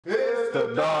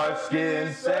Mr.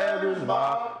 Dark-Skinned Savage,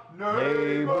 my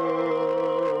neighbor.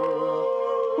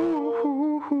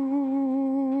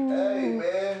 Hey,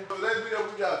 man. So next video,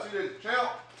 we got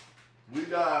Cjdachamp. We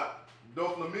got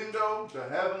DOFLAMINGO, the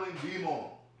Heavenly Demon.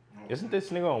 Isn't this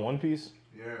nigga on One Piece?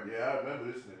 Yeah, I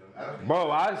remember this nigga.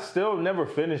 Bro, I still never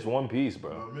finished One Piece,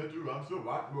 bro. Me too. I'm still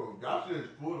watching, bro. That shit is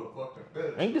full of fucking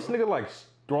fish. Ain't this nigga like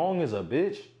strong as a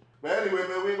bitch? But anyway,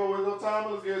 man, we ain't gonna waste no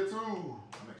time. Let's get to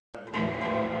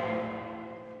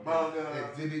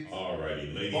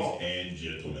Alrighty, ladies and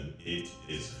gentlemen, it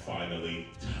is finally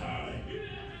time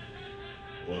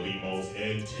for the most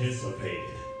anticipated,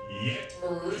 yet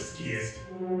riskiest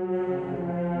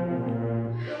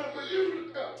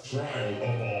trial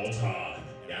of all time.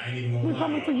 Yeah, I ain't even gonna lie.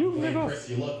 Coming for you, nigga. Press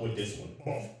your luck with this one. We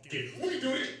do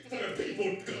this for the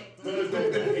people. So let's go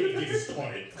ahead and get it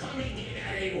started. Coming in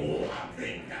at a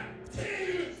whopping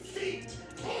 10 feet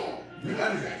tall.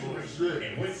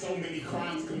 And with so many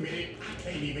crimes committed, I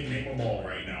can't even name them all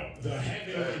right now. The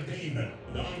Heavenly Demon,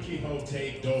 Don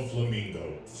Quixote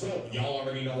DOFLAMINGO. So, y'all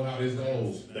already know how this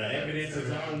goes. The evidence is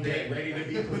on deck, ready to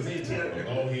be presented.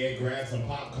 Go ahead, grab some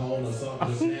popcorn or something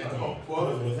to snack on.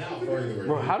 Without further ado,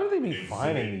 Bro, how do they be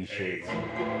finding these shits?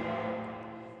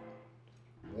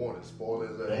 Warning,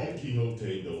 spoilers Don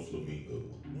Quixote DOFLAMINGO,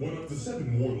 one of the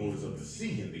 7 warlords of the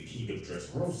sea in the kingdom of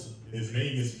Dressrosa. His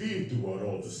name is feared throughout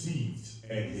all the seas,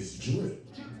 and his drip.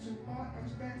 That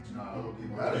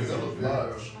nigga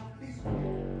large.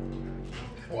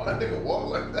 Why that nigga walk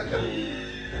like that?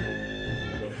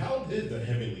 But how did the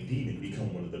Heavenly Demon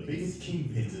become one of the biggest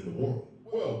kingpins in the world?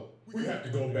 Well, we have to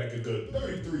go back a good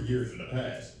 33 years in the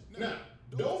past. Now,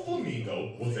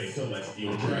 DOFLAMINGO was a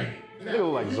celestial dragon. They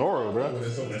look like Zorro, bro. What a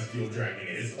celestial dragon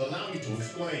is, allow me to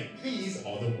explain. These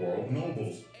are the world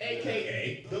nobles,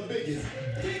 aka the biggest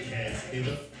dickheads in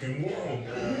the fucking world.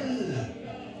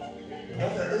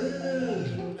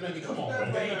 I mean, come on,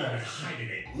 bro. They ain't even hiding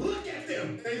it. Look at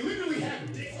them. They literally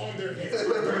have dicks on their heads.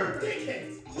 They're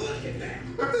dickheads. Look at that.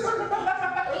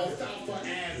 All Southpaw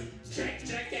ass,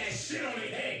 jack ass shit on their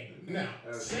head. Now,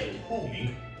 same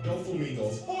homie,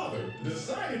 DOFLAMINGO's father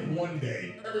decided one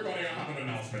day, everybody, I have an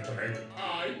announcement to make.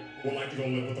 I would like to go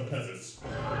live with the peasants.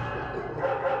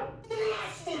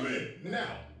 Blasphemy!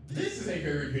 Now, this is a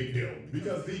very big deal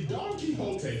because the Don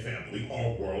Quixote family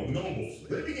are world nobles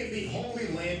living in the holy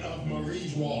land of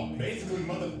Marijuana, basically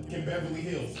motherfucking Beverly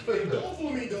Hills. And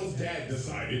DOFLAMINGO's dad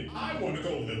decided, I want to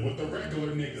go live with the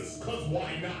regular niggas, cause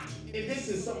why not? And this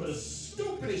is some of the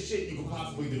stupidest shit you could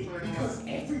possibly do because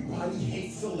everybody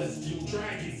hates celestial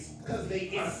dragons because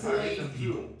they enslave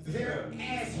people. They're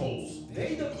assholes.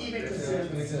 They don't even consider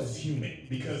themselves human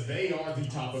because they are the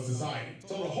top of society.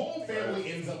 So the whole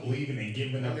family ends up leaving and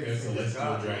giving up their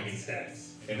celestial dragon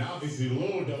status. And obviously the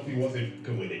little Duffy wasn't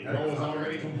with it. Bro was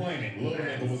already complaining. Little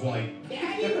nigga was like,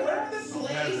 Daddy, where are the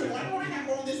slaves? Why do I have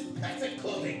all this peasant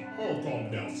clothing? Oh, calm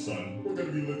down, son. We're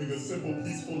gonna be living a simple,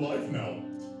 peaceful life now.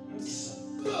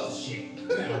 Bullshit.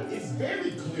 Now, it's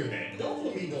very clear that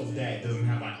DOFLAMINGO's dad doesn't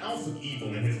have an ounce of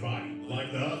evil in his body,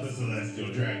 like the other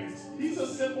celestial dragons. He's a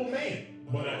simple man,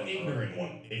 but an ignorant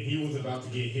one, and he was about to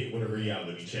get hit with a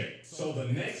reality check. So the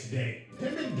next day,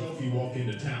 him and Duffy walk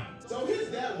into town. So his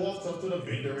dad walks up to the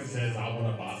vendor and says, I want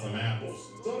to buy some apples.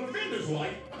 So the vendor's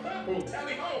like, oh,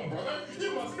 tally home, brother,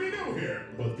 you must be new here.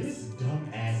 But this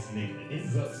dumb-ass nigga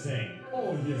ends up saying,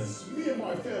 oh yes, me and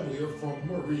my family are from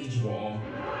Marijuana.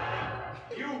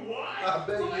 You what?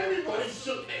 So everybody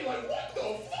shook. They like, what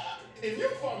the fuck? If you're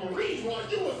from Marijuana,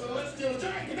 you a celestial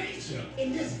dragon, ain't you?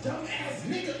 And this dumbass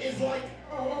nigga is like,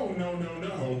 oh, no.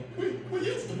 We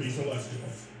used to be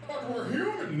celestials, but we're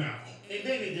human now. And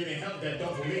then it didn't help that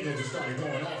DOFLAMINGO just started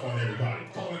going off on everybody,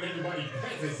 calling everybody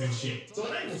peasants and shit. So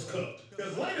they was cooked.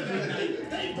 Because later that night,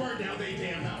 they burned down their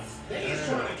damn house. They is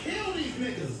trying to kill these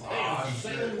niggas. They are some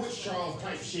Salem Witch Trials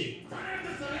type shit. Fire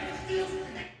the celestials.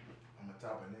 I'm a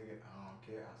type of nigga, I don't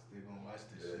care, I still gonna watch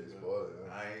this shit.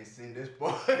 I ain't seen this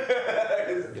boy.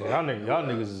 Yeah, y'all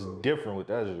niggas is different with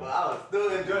that shit. But I was still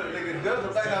enjoying the nigga. Just the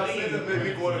fact I seen this made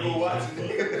me want to go watch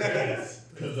it.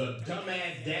 Because a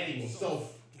dumbass daddy was so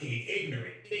fucking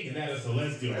ignorant, thinking that a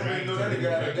celestial dragon. know that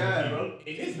nigga had died, bro.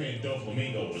 And this man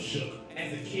DOFLAMINGO was shook.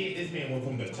 As a kid, this man went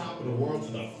from the top of the world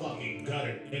to the fucking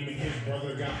gutter. Him and his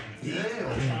brother got beat.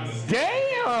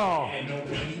 Damn! And no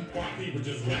money. While people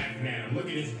just laughing at him. Look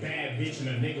at this bad bitch and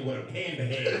a nigga with a panda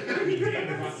head. I'd be damned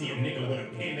if I see a nigga with a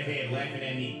panda head laughing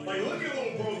at me. Like, look at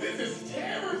little bro, this is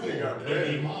terrible. And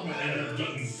their mama ended up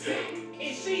getting sick.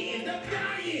 And she ended up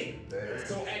dying.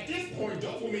 So at this point,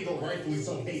 DOFLAMINGO rightfully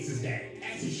so hates his dad.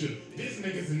 As he should. This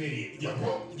nigga's an idiot. You're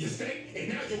broke, you stink, and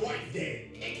now your wife's dead.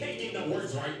 It can't get no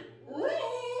worse, right? Wrong!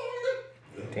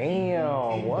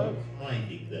 Damn, what?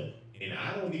 Finding them. And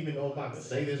I don't even know if I can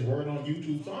say this word on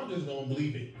YouTube, so I'm just gonna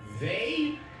believe it.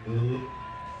 They,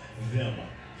 them.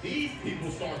 These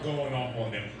people start going off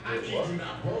on them. I kid you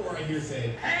not, bro right here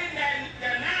said, "Hang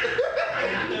that now!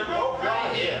 I got the rope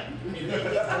right here." And they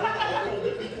just going off on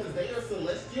them because they are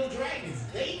celestial dragons.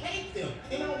 They hate them.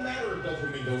 It don't matter if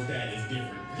DOFLAMINGO's dad is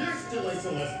different. You're still a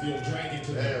celestial dragon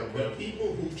to them. The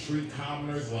people who treat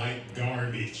commoners like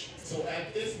garbage. So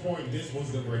at this point, this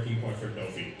was the breaking point for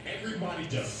Dofi. Everybody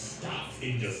just stops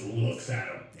and just looks at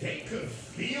him. They could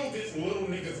feel this little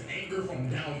nigga's anger from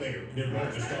down there. Then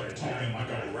Ro just started talking like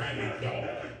a rabid dog.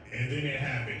 And then it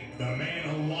happened. The man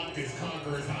unlocked his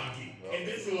conqueror's hockey. And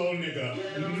this little nigga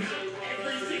knocked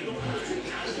every single person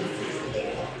out with his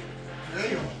ball.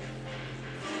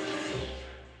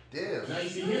 Damn. Now you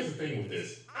see, here's the thing with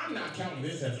this. I'm not counting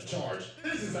this as a charge.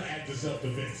 This is an act of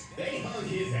self-defense. They hung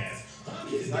his ass, hung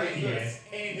his daddy ass,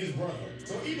 and his brother.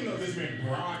 So even though this man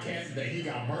broadcasted that he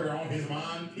got murder on his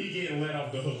mind, he getting let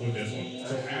off the hook with this one.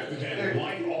 So after that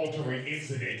life-altering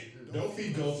incident,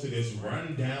 Dofi goes to this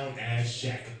run-down-ass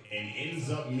shack and ends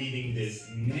up meeting this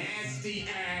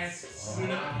nasty-ass,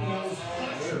 snot-nosed,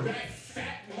 hunchback,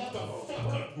 fat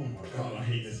motherfucker. Oh my god, I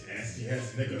hate this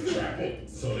nasty-ass nigga travel.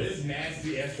 So this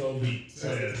nasty SOB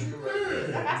says, "So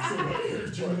I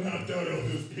heard you knocked out all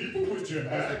those people with your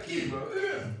hacking.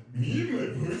 Me and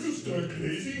my boys will start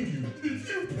glazing you if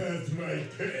you pass my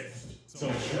test." So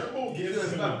Treble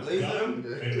gives him a gun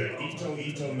and the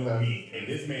Ito no Mi. And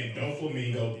this man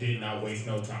DOFLAMINGO did not waste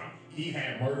no time. He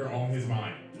had murder on his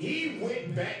mind. He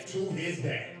went back to his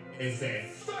dad and said,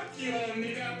 "Fuck you,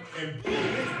 nigga," and blew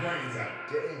his brains out.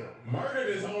 Damn.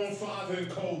 Murdered his own father in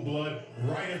cold blood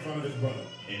right in front of his brother.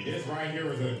 And this right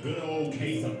here is a good old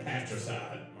case of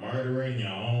patricide. Murdering your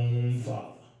own father.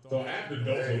 So after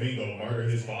DOFLAMINGO murdered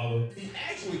his father, he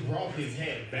actually brought his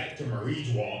head back to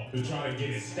Marijwal to try to get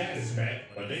his status back,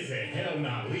 but they said, "Hell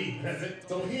nah, leave, peasant."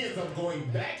 So he ends up going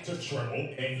back to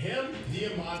Treble, and him,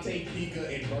 Diamante,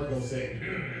 Pika, and Virgo said,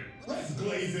 "Let's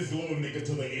glaze this little nigga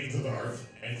to the ends of the earth."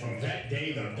 And from that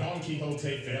day, the Don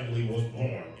Quixote family was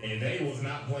born, and they was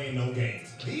not playing no games.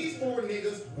 These four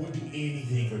niggas would do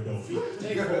anything for Dofi.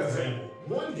 Take for example,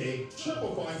 one day,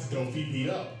 Treble finds Dofi beat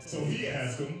up, so he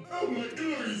asks him, "Oh my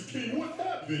glorious king, what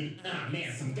happened?" "Ah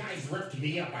man, some guys ripped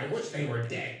me up. I wish they were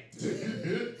dead."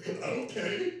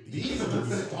 Okay. These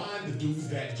dudes find the dudes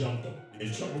that jumped him.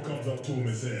 And Treble comes up to him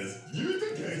and says, "You're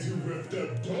the guys who ripped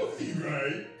up Dofi,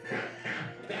 right?"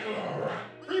 "That alright.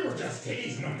 We were just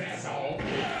teasing him, that's all."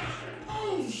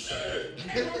 "Oh shit!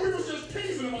 We was just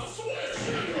teasing him, I swear."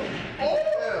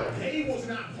 Oh! They was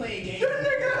not playing games. You're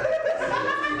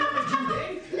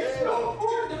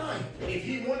done. If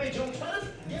he wanted your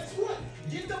turf, guess what?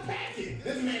 Get the packet.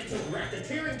 This man took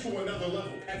racketeering to another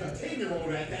level as a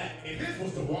 10-year-old at that. And this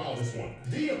was the wildest one.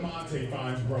 Diamante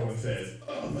finds bro and says,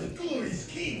 "Oh my glorious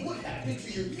king, what happened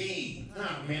to your knee?"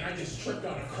 "Ah man, I just tripped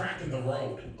on a crack in the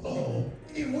road." "Oh,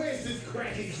 and where's this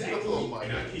crack exactly?"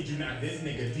 And I kid you not, this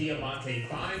nigga Diamante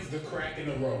finds the crack in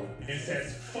the road and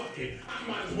says, "Fuck it, I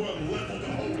might as well level the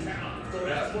whole town." So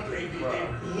that's what they did. They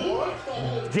blew up the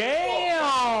whole town.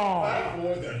 Damn!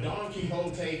 Before the Don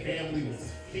Quixote family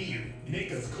was feared.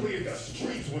 Niggas cleared the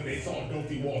streets when they saw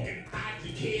Dofi walking. Hide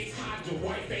your kids, hide your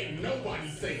wife, ain't nobody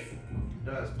safe.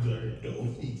 That's The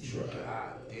Dofi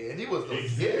tribe. And he was the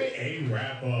Exhibit A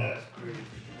wrap up.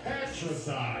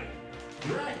 Patricide,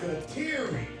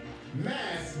 racketeering,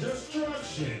 mass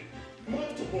destruction,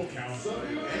 multiple counts of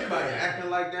murder. Anybody acting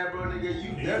like that, bro, nigga,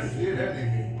 you definitely did that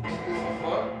nigga.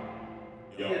 Fuck.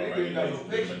 Yo, alright,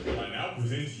 I now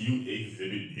present to you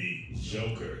Exhibit B,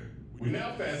 Joker. We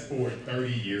now fast forward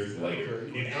 30 years later,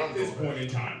 and at this point in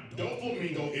time,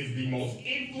 DOFLAMINGO is the most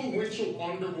influential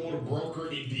underwater broker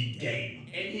in the game,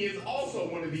 and he is also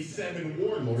one of the 7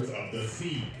 warlords of the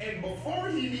sea. And before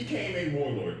he became a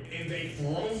warlord, and they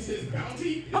froze his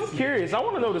bounty, I'm curious. I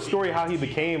want to know the story how he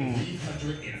became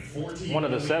one of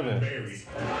the 7. Berries.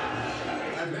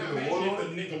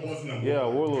 The nigga wasn't a warlord. Yeah,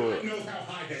 warlord. God knows how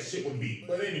high that shit would be.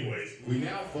 But anyways, we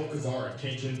now focus our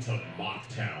attention to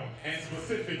Mocktown, and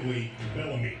specifically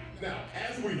Bellamy. Now,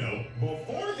 as we know,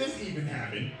 before this even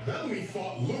happened, Bellamy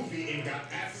fought Luffy and got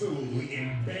absolutely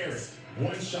embarrassed.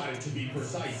 One-shotted to be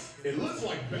precise. It looks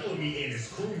like Bellamy and his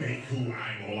crewmate, who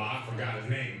I ain't gonna lie, I forgot his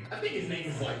name. I think his name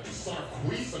is like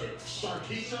Sarquise or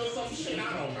Sharkeisha or some shit,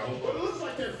 I don't know. But it looks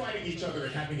like they're fighting each other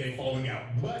and having a falling out.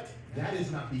 But that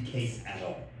is not the case at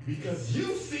all. Because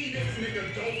you see this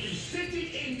nigga Dofi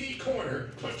sitting in the corner,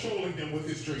 patrolling them with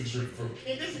his string fruit.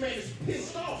 And this man is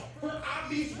pissed off for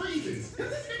obvious reasons. Cause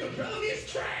this nigga Bellamy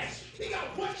is trash. He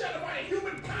got one shot by a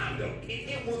human condom. And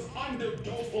it was under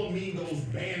DOFLAMINGO's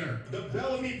banner. The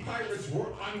Bellamy Pirates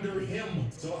were under him.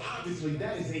 So obviously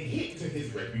that is a hit to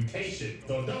his reputation.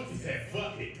 So Dofi said,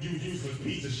 fuck it, you useless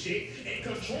piece of shit, and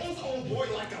controls old boy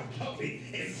like a puppy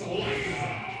and slices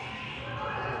him.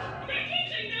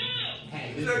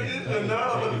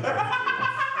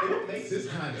 What makes this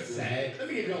kind of sad? Let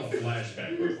me give y'all a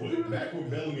flashback real quick. Back when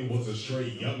Bellamy was a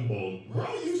straight young bull,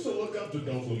 bro used to look up to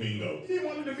DOFLAMINGO. He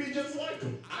wanted to be just like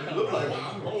him. I don't know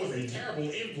why. Bro was a terrible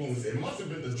influence. It must have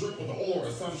been the drip of the ore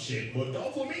or some shit. But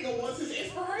DOFLAMINGO was his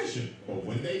inspiration. But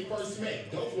when they first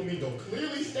met, DOFLAMINGO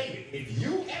clearly stated, if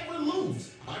you ever lose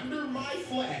under my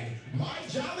flag, my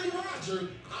Jolly Roger,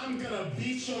 I'm gonna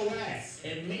beat your ass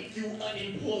and make you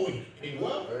unemployed. And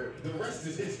well, the rest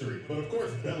is history. But of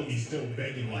course, Bellamy's still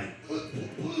begging like,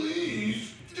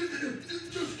 please,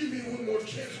 just give me one more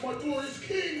chance, my glorious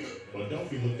king. But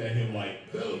Dofi looked at him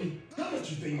like, Bellamy, how much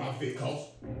you think my fit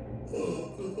costs?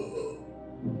 30,000.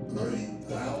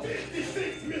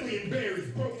 56 million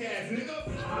berries, broke ass nigga.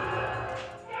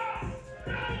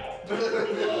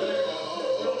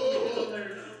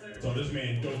 So this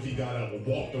man Dofi got up and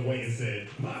walked away and said,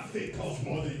 my fit costs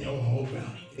more than your whole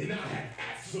bounty, and I have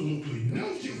absolutely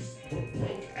no use for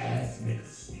broke ass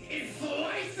niggas. It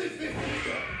slices this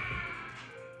nigga.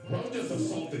 Bro just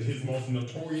assaulted his most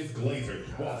notorious glazer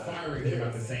while firing him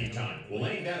at the same time. Well,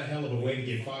 ain't that a hell of a way to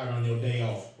get fired on your day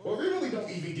off? But we really don't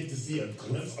even get to see a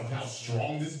glimpse of how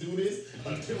strong this dude is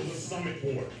until the Summit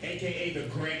War, aka the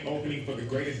grand opening for the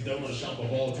greatest donut shop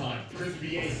of all time,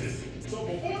 Crispy Aces. So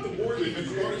before the war even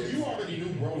started, you already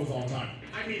knew bro was on time.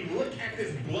 I mean, look at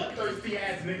this bloodthirsty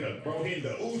ass nigga, bro hitting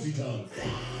the Uzi tongue.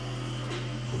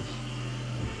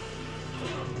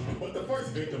 But the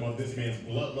first victim of this man's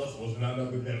bloodlust was none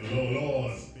other than Lil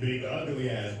Lors, big ugly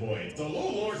ass boy. So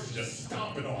Lil Lors is just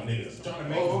stomping on niggas, trying to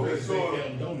make his big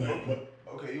damn donut. But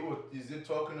okay, is it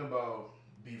talking about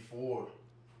before?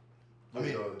 I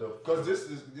mean, because this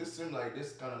seemed like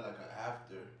this kind of like an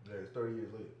after. Yeah, it's 30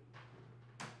 years later.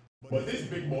 But this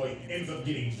big boy ends up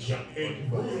getting jumped in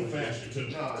brutal fashion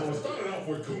too. So it started off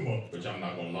with Kuma, which I'm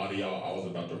not gonna lie to y'all, I was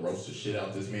about to roast the shit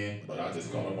out this man, but I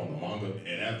just caught up on the manga.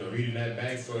 And after reading that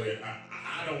backstory,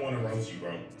 I don't want to roast you,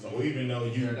 bro. So even though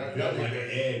you built like an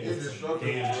egg with some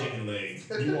damn chicken legs,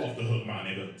 you off the hook, my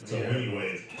nigga. So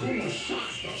anyways, Kuma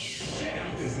shots the shit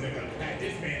out this nigga. Had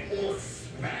this man all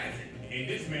spazzing. And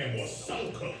this man was so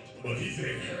cooked. But he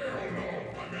said, hell no,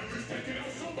 I'm at least taking out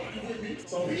somebody with me.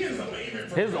 So he ends up aiming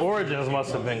for his origins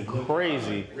must have been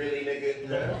crazy. Really, nigga?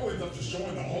 But bro ends up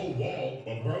destroying the whole wall,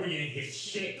 but Brody ain't hit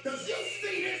shit. Cause you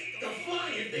see this, the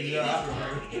flying thing. Yeah.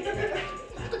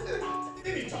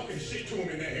 Then he talking shit to him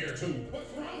in the hair too.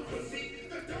 What's wrong, pussy?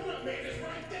 The donut man is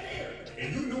right there.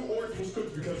 And you knew Orange was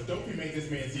cooked because Dofi made this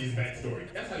man see his backstory.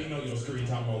 That's how you know your screen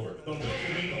time over. So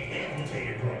DOFLAMINGO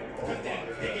amputated, bro. Cut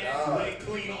that big ass leg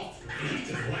clean off. And he's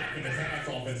just laughing his ass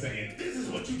off and saying, this is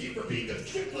what you get for being a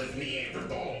tripless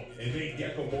Neanderthal. And then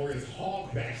Gecko Warrior's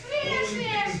hog back.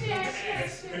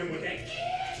 Yes. And with that,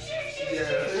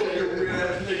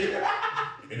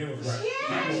 and it was right.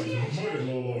 I'm going to murder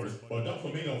Lil Lors, but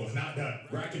DOFLAMINGO was not done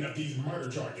racking up these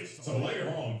murder charges. So later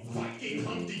on, Viking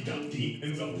Humpty Dumpty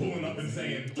ends up pulling up and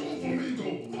saying,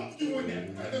 DOFLAMINGO, fuck you in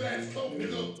that feathered ass coat,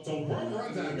 nigga. So bro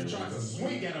runs at him and tries to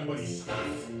swing at him, but he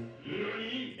stops. And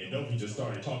Dofi just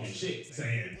started talking shit,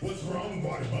 saying, what's wrong,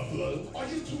 Water Buffalo? Are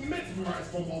you too mesmerized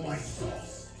from all my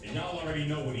sauce? And y'all already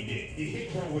know what he did. He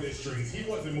hit bro with his strings. He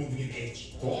wasn't moving an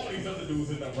inch. So all these other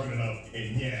dudes end up running up.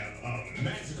 And yeah,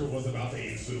 massacre was about to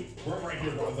ensue. Bro right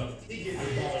here runs up. He gets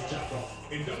his balls chopped off.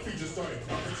 And Dofi just started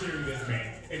puppeteering this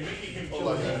man and making him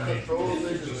kill his own man.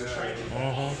 This is just tragic.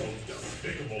 Also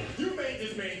despicable. You made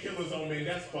this man kill his own man.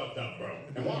 That's fucked up, bro.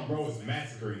 And while bro is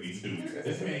massacring these dudes,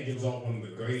 this man gives off one of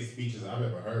the greatest speeches I've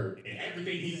ever heard. And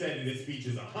everything he said in this speech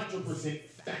is 100%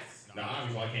 facts. Now,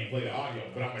 obviously, I can't play the audio,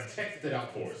 but I'm going to text it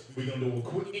out for us. We're going to do a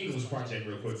quick English project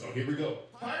real quick, so here we go.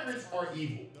 Pirates are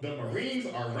evil. The Marines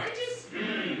are righteous?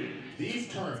 These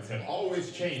terms have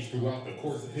always changed throughout the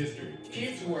course of history.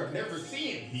 Kids who have never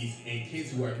seen peace and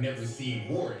kids who have never seen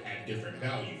war have different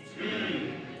values.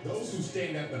 Those who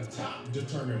stand at the top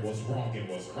determine what's wrong and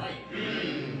what's right.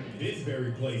 This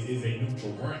very place is a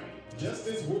neutral ground.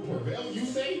 Justice will prevail, you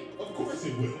say? Of course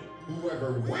it will.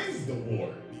 Whoever wins the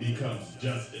war becomes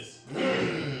justice.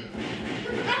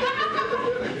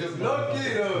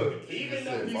 Lucky though. Even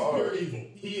though he's pure evil,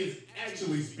 he is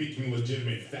actually speaking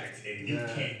legitimate facts, and you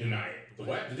can't deny it.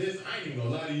 So after this, I ain't even gonna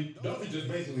lie to you. Duffy just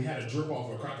basically had a drip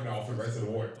off a crocodile for the rest of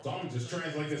the war. So I'm gonna just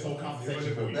translate this whole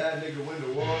conversation for you. Bad nigga win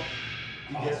the war.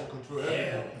 He gets to control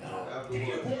Hell no. If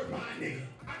you abort my nigga,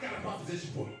 I got a proposition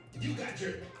for you. You got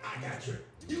your, I got your.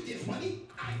 You get money,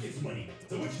 I get money.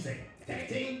 So what you say? Tag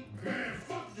team? Man,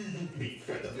 fuck you, you Pete.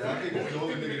 Yeah, I think it's the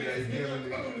only nigga that is giving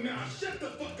me. Oh, nah, shut the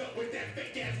fuck up with that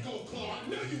fake ass gold claw. I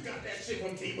know you got that shit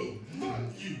from Timu. Fuck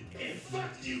you, and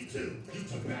fuck you too. You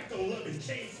tobacco loving,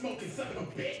 chain smoking son of a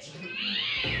bitch.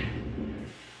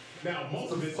 Now,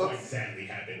 most of this quite sadly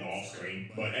happened off screen,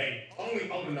 but hey,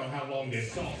 only Oda know how long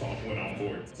this soft talk went on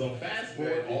for it. So fast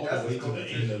forward all the way to the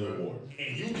end of the war,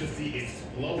 and you just see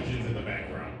explosions in the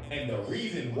background. And the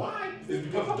reason why is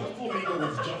because DOFLAMINGO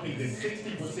was jumping this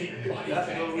 60% body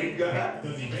fat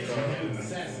because he basically had an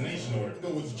assassination order. So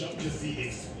was jumping to see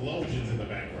explosions in the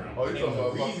background. Oh, and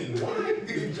the reason why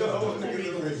is because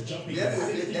DOFLAMINGO was jumping this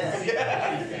 60% body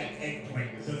fat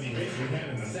eggplant because he basically had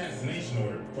an assassination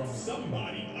order from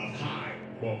somebody up high.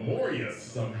 But Moria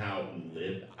somehow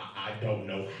lived. I don't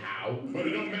know how. But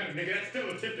it don't matter, nigga. That's still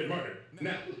attempted murder.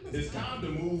 Now, it's time to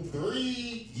move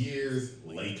 3 years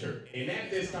later. And at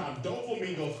this time,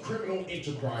 DOFLAMINGO's criminal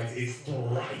enterprise is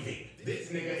thriving. This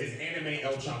nigga is anime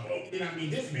El Chapo. And I mean,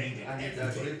 this man did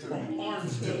everything from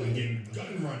arms dealing and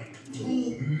gun running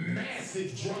to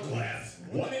massive drug labs.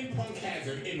 One in Punk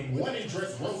Hazard and one in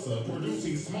Dressrosa,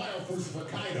 producing Smile Fruits for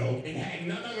Kaido, and had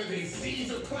none other than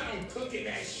Caesar Clown cooking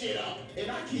that shit up.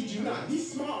 And I kid you not,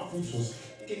 these Smile Fruits was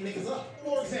fucking niggas up.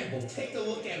 For example, take a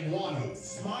look at Wano.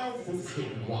 Smile Fruits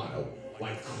hit Wano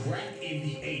like crack in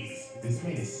the 80s. This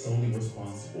man is solely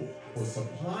responsible for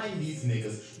supplying these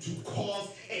niggas to cause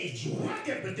a drug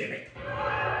epidemic.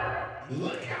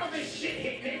 Look how this shit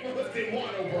hit neighborhoods in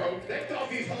Wano, bro. They thought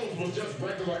these hoes was just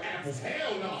regular apples.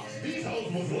 Hell no. These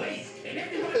hoes was laced, and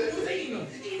everybody was eating them,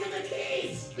 even the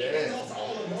kids. They lost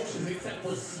all emotions except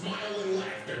for smile and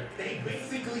laughter. They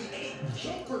basically ate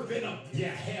Joker venom. Yeah,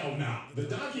 hell nah. The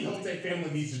Don Quixote family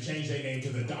needs to change their name to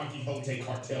the Don Quixote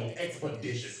cartel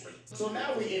expeditiously. So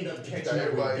now we end up catching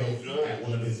up with Dofi at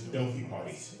one of his Dofi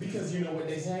parties. Because you know what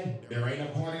they say? There ain't a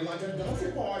party like a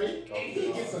Dofi party. And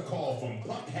he gets a call from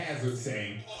Punk Hazard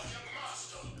saying, "Oh, young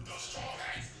monster, the Straw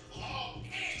Hats, Law, and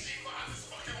G5 is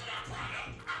fucking with our product.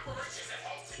 Operations at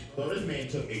Hotel." So this man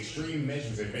took extreme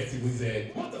measures and basically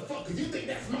said, "Motherfucker, you think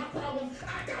that's my problem?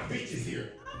 I got bitches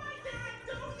here." Oh my God,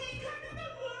 Dofi, come in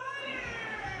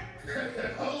the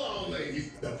water! Hold on,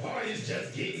 ladies. The party's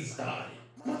just getting started.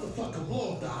 Motherfucker,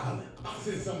 blow up the island. I'll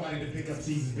send somebody to pick up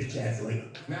Caesar's bitch ass later.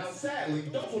 Now, sadly,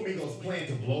 DOFLAMINGO's plan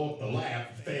to blow up the lab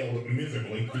failed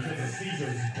miserably because of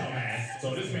Caesar's dumbass.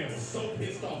 So this man was so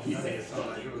pissed off, he said,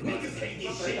 "Fuck it, niggas can't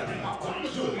get shit done, so I'ma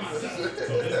do it myself."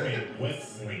 So this man went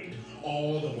slinged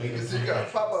all the way to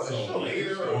Paris. So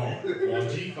later on, while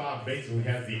G5 basically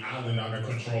has the island under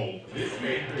control, this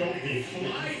man Dofi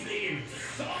flies in,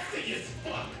 saucy as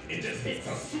fuck, and just hits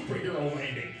a superhero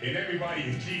landing. And everybody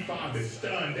in G5 is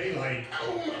stunned. They like,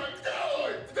 "Oh my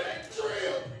God, that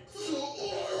trip!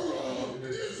 Zora!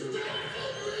 This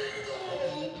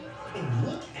DOFLAMINGO!" And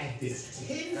look at this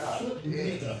 10-foot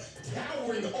nigga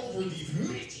towering over these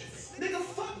bitches. Nigga,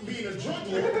 fuck being a drug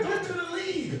lord, go to the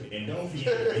league. And Dofi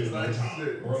had to be on top.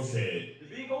 Bro said,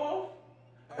 Did he go off?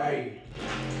 Hey.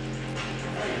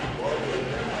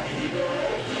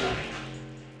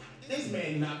 This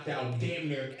man knocked out damn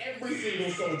near every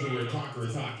single soldier in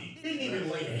Conqueror's Hockey. Didn't even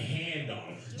lay a hand on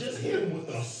him. Just hit him with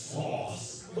the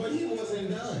sauce. But he wasn't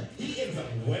done. He ends up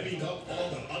webbing up all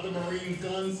the other Marines'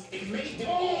 guns and made them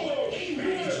all aim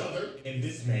at each other. And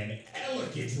this man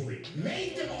elegantly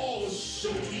made them all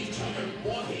shoot each other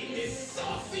while hitting this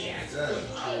saucy ass foot.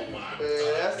 Oh my God.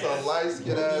 That's a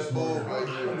light-skinned ass move right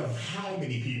I don't know how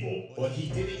many people, but he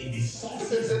did it in the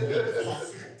sauciest way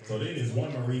possible. So then his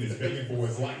one Marine is begging for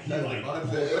his life. He like, "I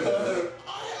have a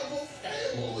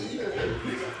family.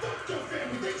 Nigga, fuck your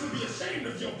family. They should be ashamed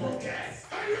of your broke ass.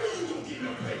 I know you don't get no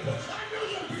paper. I know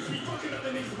your bitch be fucking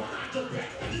other niggas behind your back.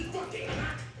 You fucking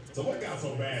hack." So what got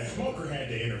so bad, Smoker had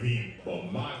to intervene.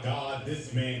 But my God,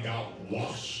 this man got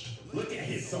washed. Look at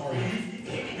his sorry. He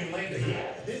can't even land a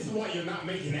hit. This is why you're not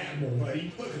making Admiral,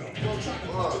 buddy. Look at him. Bro trying to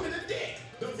punch him in the dick.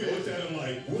 Duffy looked at him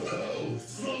like, "Whoa,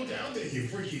 slow down there, you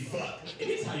freaky fuck." And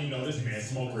this how you know this man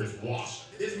Smoker is washed.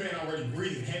 This man already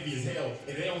breathing heavy as hell,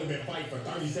 and they only been fighting for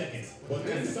 30 seconds. But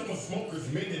then some of Smoker's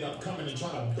men ended up coming and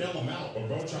trying to bail him out, but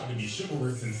bro tried to be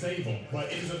chivalrous and save him,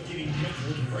 but ends up getting met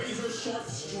with razor sharp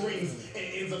strings and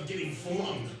ends up getting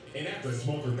flung. And after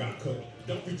Smoker got cooked,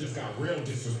 Duffy just got real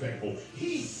disrespectful.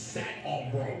 He sat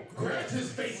on bro, grabbed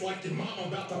his face like like your mama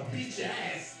about to beat your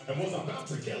ass and was about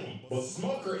to kill him. But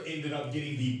Smoker ended up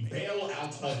getting the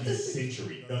bailout of the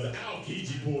century. Because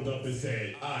Aokiji pulled up and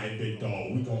said, "Alright, big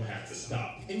dog, we gonna have to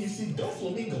stop." And you see,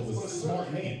 DOFLAMINGO is a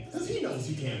smart man, because he knows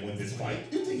he can't win this fight.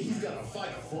 You think he's gonna fight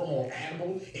a former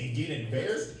animal and get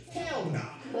embarrassed? Hell nah.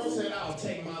 Bro said, "I'll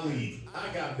take my leave.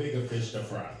 I got bigger fish to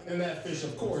fry." And that fish,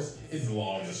 of course, is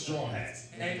Law and the Straw Hats.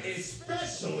 And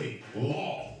especially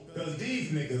Law. Because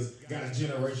these niggas got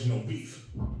generational beef.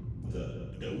 The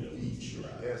DOFLAMINGO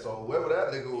tribe. Yeah, so whoever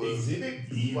that nigga was, Exhibit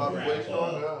B probably way wrap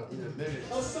stronger. up. He just did it.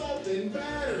 Assault and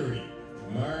battery.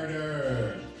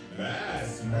 Murder.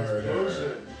 Mass murder.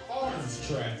 Bullshit. Arms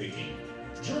trafficking.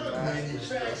 Drug Mass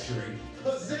manufacturing.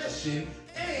 Possession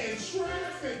and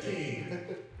trafficking.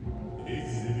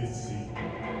 Exhibit C.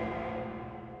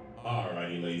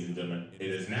 Alrighty, ladies and gentlemen, it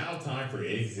is now time for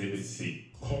Exhibit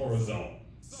C, Corazon.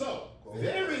 So,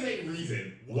 there is a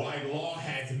reason why Law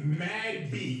has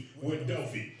mad beef with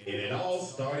Dofi. And it all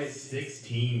started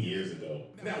 16 years ago.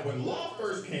 Now, when Law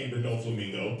first came to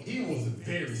DOFLAMINGO, he was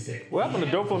very sick. What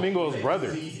happened to Doflamingo's brother?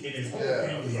 And his whole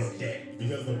family is dead.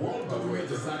 Because the world government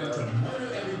decided to murder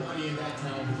everybody in that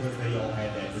town because they all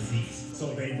had that disease.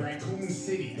 So they Raccoon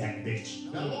City that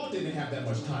bitch. Now, Law didn't have that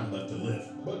much time left to live.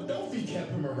 But Dofi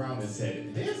kept him around and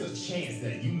said, "There's a chance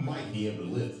that you might be able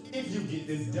to live if you get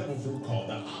this devil fruit called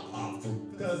the Op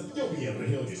fruit. Because you'll be able to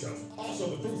heal yourself.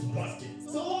 Also, the fruit's busted."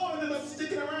 So Law ended up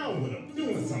sticking around with him,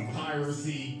 doing some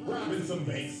piracy, robbing some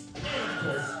banks, and of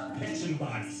course, catching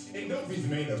bodies. And Dofi's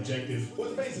main objective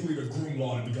was basically to groom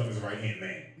Law to become his right-hand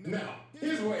man. Now,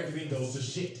 here's where everything goes to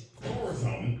shit.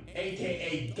 Corazon,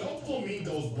 aka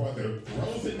DOFLAMINGO's brother,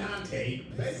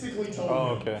 Rosinante, basically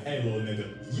told him, "Hey, little nigga,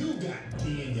 you got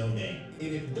D in your name.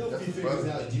 And if Dofi figures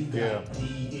out you got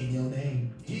D in your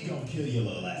name, he gonna kill your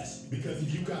little ass. Because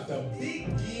if you got the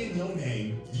big D in your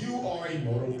name, you are a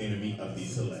mortal enemy of the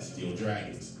celestial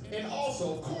dragons. And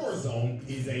also, Corazon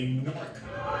is a narc.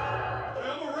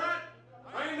 I'm a rat.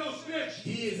 I ain't no snitch.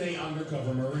 He is a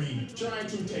undercover marine trying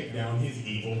to take down his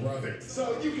evil brother.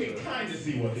 So you can kind of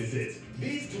see what this is.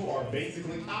 These two are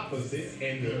basically opposites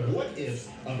and the what-ifs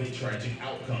of a tragic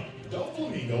outcome.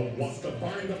 DOFLAMINGO wants to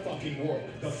burn the fucking world,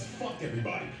 thus fuck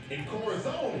everybody. And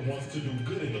Corazon wants to do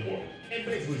good in the world and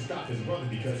basically stop his brother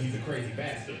because he's a crazy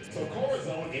bastard. So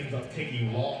Corazon ends up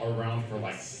taking Law around for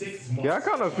like 6 months. Yeah, I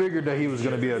kind of figured that he was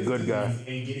going to be a good guy.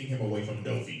 And getting him away from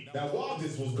Dofi. Now, while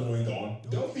this was going on,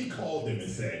 Dofi called him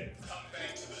and said, "Come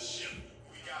back to the ship.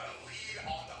 We got a lead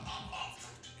on the Op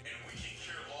fruit, and we can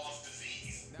cure Law's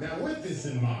disease." Now, with this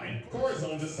in mind,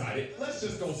 Corazon decided, let's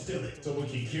just go steal it so we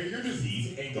can cure your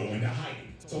disease and go into hiding.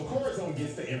 So Corazon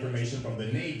gets the information from the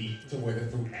Navy to where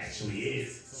the fruit actually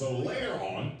is. So later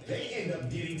on, they end up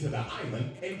getting to the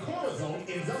island, and Corazon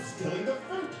ends up stealing the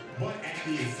fruit, but at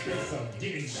the expense of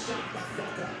getting shot the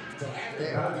fuck up. So after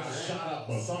Bo got shot up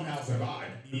but somehow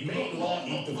survived, he made Law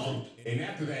eat the fruit. And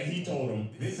after that, he told him,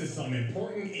 "This is some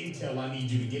important intel I need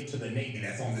you to get to the Navy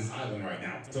that's on this island right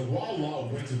now." So while Law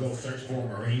went to go search for a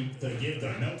Marine to give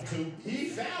the note to, he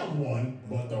found one,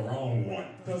 but the wrong one.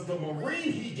 Because the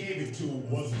Marine he gave it to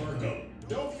was Virgo,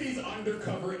 Dofi's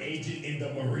undercover agent in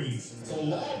the Marines. So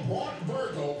Law brought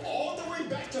Virgo all the way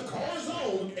back to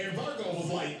Corazon, and Virgo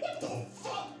was like, "What the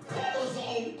fuck?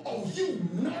 Corazon? Oh, you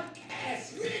narc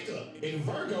ass nigga." And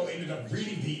Virgo ended up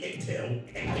reading the intel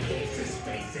and pulls his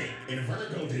face in. And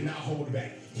Virgo did not hold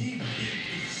back. He beat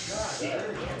the shit out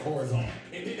of Corazon.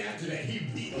 And then after that, he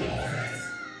beat Law's ass.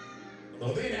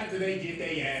 So then after they get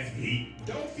their ass beat,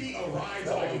 Dofi arrives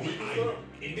on the island,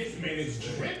 and this man is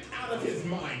dripped out of his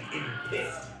mind and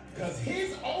pissed. Because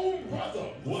his own brother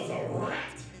was a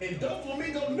rat. And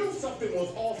DOFLAMINGO knew something was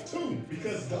off too.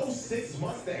 Because those 6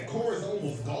 months that Corazon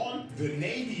was gone, the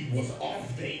Navy was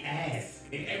off their ass.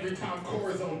 And every time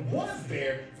Corazon was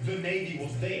there, the Navy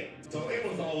was there. So it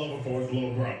was all over for his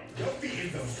little bro. Dofi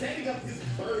ends up setting up this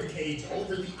bird cage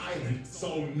over the island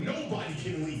so nobody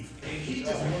can leave. And he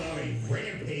just went on a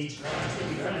rampage until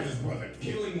he found his brother,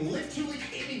 killing literally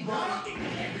anybody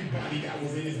and everybody that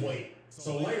was in his way.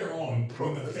 So later on,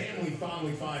 when the family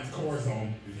finally finds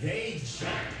Corazon, they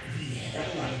jump the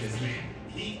hell out of this man,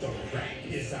 beat the rat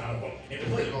piss out of him, and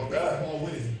play baseball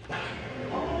with his body.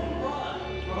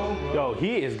 Yo,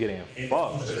 he is getting And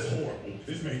fucked. this was just horrible.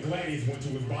 This man Gladius went to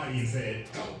his body and said,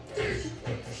 "How dare you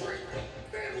betray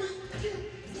the family, you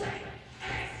rat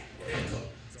ass nigga."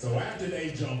 So after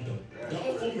they jumped him,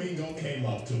 DOFLAMINGO came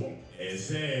up to him and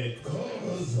said,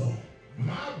 "Corazon,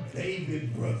 my baby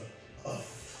brother, a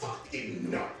fucking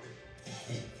narc."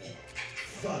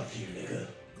 Fuck you, nigga.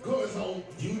 Corazon,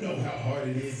 you know how hard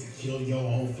it is to kill your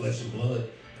own flesh and blood.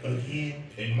 Again,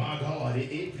 and my God,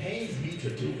 it pains me to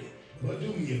do it. But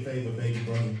do me a favor, baby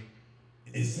brother,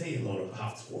 and say hello to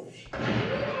Pops for me.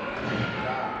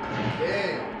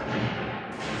 Damn.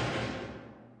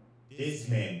 This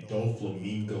man,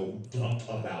 DOFLAMINGO, dumped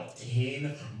about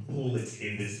 10 bullets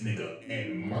in this nigga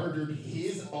and murdered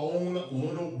his own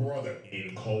little brother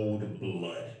in cold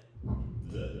blood.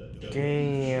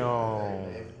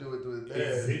 Damn.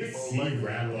 Exhibit C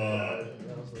wrap up.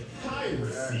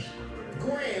 Piracy.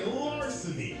 Grand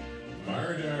larceny.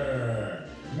 Murder.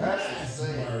 Mass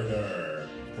murder.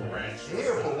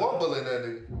 Here for one bullet in that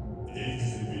nigga.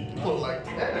 Exhibit Put like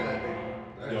 10 in that nigga.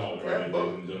 Y'all, ladies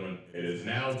and gentlemen, it is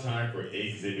now time for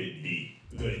Exhibit D,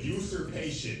 the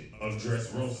usurpation of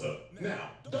Dressrosa. Now,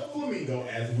 DOFLAMINGO,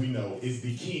 as we know, is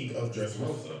the king of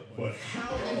Dressrosa. But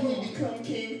how did he become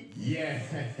king? Yeah,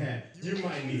 you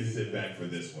might need to sit back for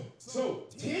this one. So,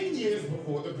 10 years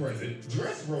before the present,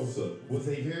 Dressrosa was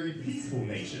a very peaceful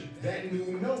nation that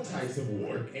knew no types of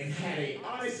war and had an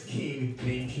honest king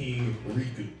named King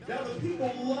Riku. Now, the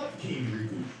people loved King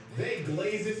Riku. They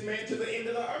glazed this man to the end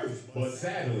of the earth. But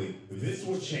sadly, this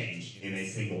would change in a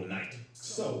single night.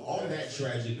 So, on that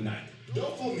tragic night,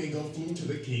 DOFLAMINGO flew to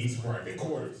the king's private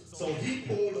quarters. So he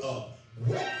pulled up,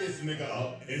 woke this nigga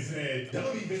up, and said,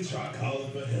 don't even try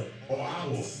calling for help, or I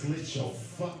will slit your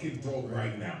fucking throat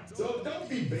right now. So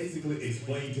Duffy basically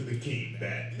explained to the king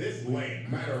that this land,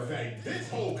 matter of fact, this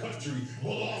whole country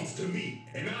belongs to me,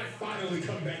 and I finally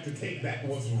come back to take back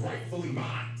what's rightfully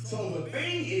mine. So the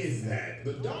thing is that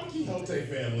the Don Quixote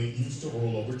family used to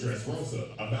rule over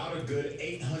Dressrosa about a good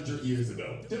 800 years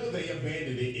ago, till they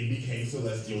abandoned it and became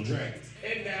celestial dragons.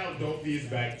 And now Dofi is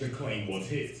back to claim what's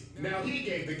his. Now he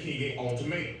gave the king an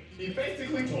ultimatum. He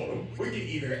basically told him, we can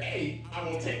either A, I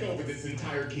will take over this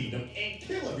entire kingdom and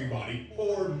kill everybody,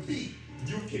 or B,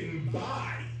 you can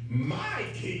buy my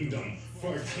kingdom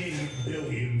for 10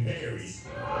 billion berries.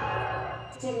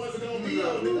 So what's it gonna be,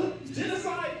 nigga?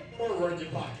 Genocide or run your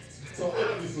pockets? So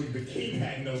obviously the king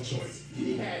had no choice.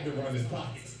 He had to run his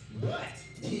pockets, but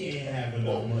he ain't have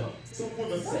enough money. So for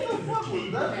the sake of the king,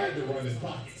 he had to run his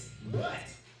pockets, but...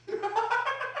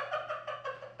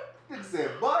 He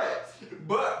said,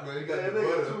 but man, you got the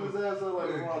butt. His ass up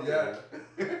like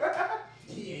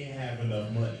He ain't have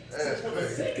enough money. So for the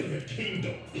sake of the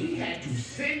kingdom, he had to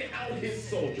send out his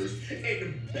soldiers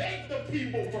and beg the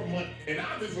people for money. And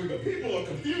obviously the people are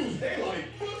confused. They're like,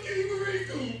 fucking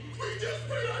Riku, we just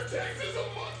paid our taxes a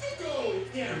month ago.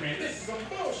 Yeah, man, this is some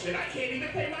bullshit. I can't even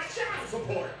pay my child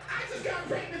support. I just got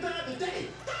pregnant the other day.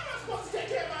 How am I supposed to take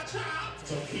care of my child?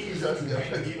 So King Riku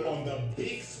had to get on the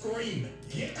big screen,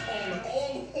 get on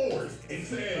all fours, and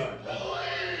said,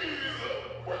 please,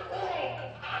 we're wrong.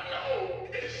 I know.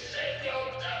 It's shit, yo,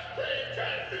 just pay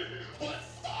taxes. But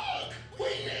fuck, we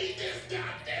need this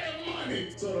goddamn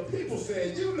money. So the people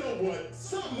said, you know what?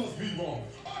 Something must be wrong.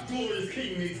 Our glorious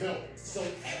king needs help. So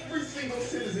every single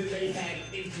citizen they had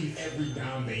emptied every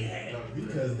dime they had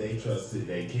because they trusted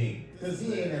their king. Because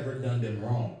he ain't ever done them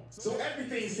wrong. So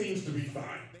everything seems to be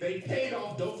fine. They paid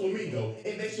off DOFLAMINGO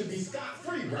and they should be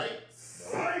scot-free, right?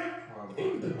 Right?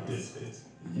 In the distance,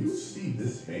 you see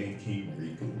this man King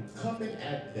Riku coming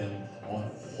at them on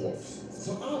a horse.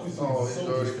 So obviously the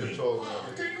soldiers think,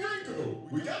 King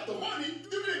Riku, we got the money.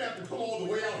 You didn't have to come all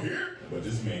the way out here. But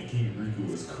this man King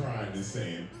Riku is crying and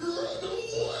saying, run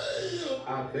away!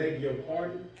 I beg your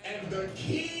pardon? And the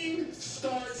king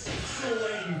starts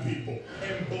slaying people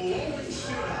and blowing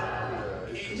shit up.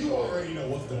 And you already know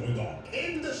what's going on.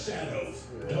 In the shadows,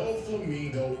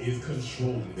 DOFLAMINGO is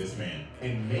controlling this man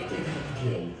and making him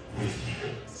kill his people.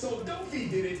 So Dofi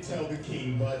didn't tell the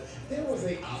king, but there was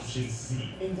an option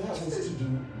C, and that was to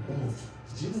do both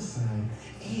genocide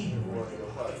and revenge.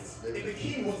 And the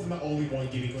king wasn't the only one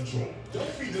getting control.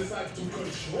 Dofi decided to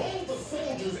control the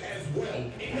soldiers as well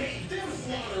and made them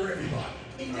slaughter everybody.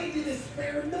 And they didn't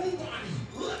spare nobody.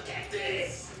 Look at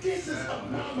this. This is a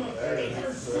mama and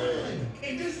her son.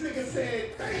 And this nigga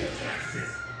said, pay your taxes.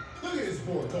 Look at this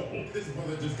poor couple. This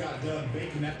brother just got done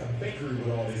baking at the bakery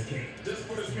with all this cake. Just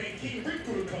for this man King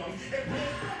Riku to come and blow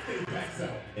birthday packs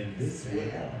out. And this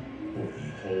went on for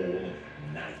the whole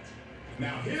night.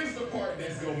 Now here's the part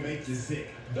that's gonna make you sick.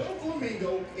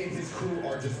 DOFLAMINGO and his crew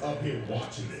are just up here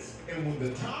watching this. And when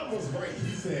the time was right,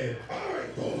 he said, all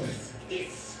right, boys,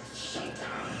 it's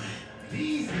showtime.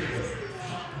 These niggas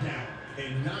hop down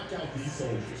and knock out these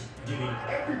soldiers, getting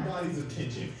everybody's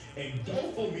attention. And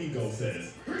DOFLAMINGO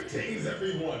says, greetings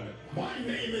everyone, my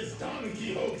name is Don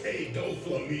Quixote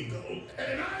DOFLAMINGO,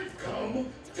 and I've come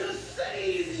to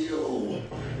save you.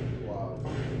 Wow.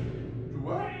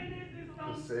 What?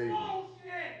 To save you.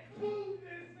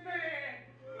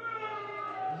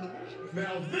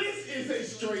 Now this is a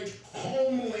straight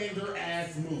Homelander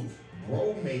ass move.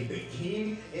 bro made the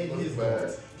king and his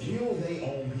guards kill their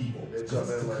own people just to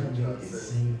come in and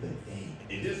save the day.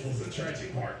 And this was the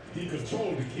tragic part. He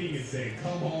controlled the king and said,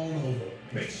 come on over.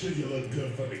 Make sure you look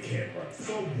good for the camera.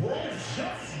 So bro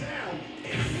jumps down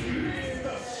and smashes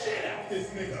the shit out this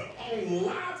nigga on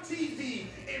live TV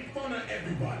in front of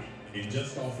everybody. And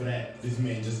just off of that, this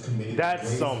man just committed. That's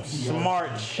some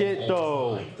smart shit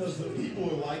though. Because the people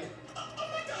are like, oh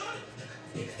my God,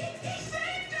 he saved us.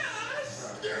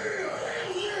 Yeah,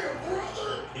 hell yeah,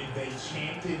 brother. And they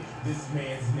chanted this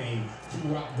man's name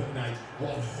throughout the night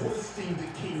while hoisting the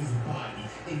king's body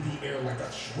in the air like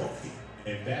a trophy.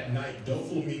 And that night,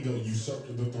 DOFLAMINGO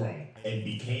usurped the throne and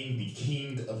became the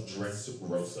king of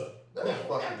Dressrosa.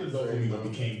 Now, after DOFLAMINGO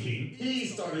became king, he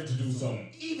started to do some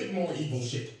even more evil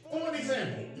shit. For an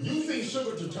example, using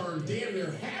sugar to turn damn near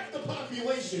half the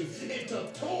population into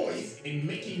toys and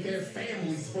making their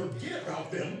families forget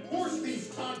about them, forced these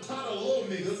tontana little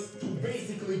niggas to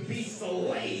basically be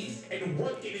slaves and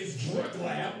work in his drug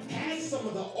lab, had some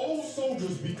of the old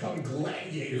soldiers become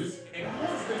gladiators, and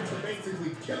forced them to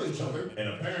basically kill each other. And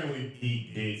apparently,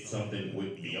 he did something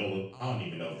with viola. I don't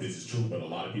even know if this is true, but a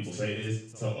lot of people say it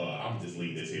is. So I'm just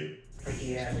leave this here.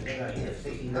 Freaky ass nigga, he a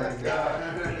 69 That's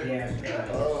guy. Freaky ass nigga,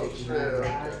 Oh, he a shit. 69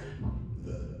 guy.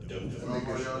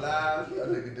 On your live, that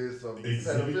nigga did some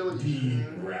Exhibit pedophilia. D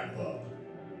wrap up.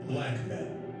 Black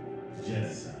metal,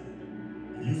 genocide,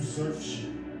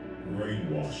 usurpation,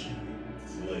 brainwashing,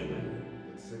 slavery.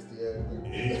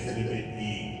 68. Exhibit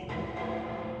E.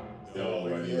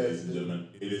 Alrighty, ladies and gentlemen,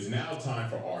 it is now time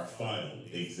for our final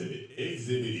exhibit.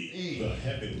 Exhibit E. The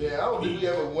heavenly. Yeah, I don't think we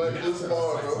ever went Now this turn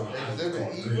far, our sights bro. on an island Exhibit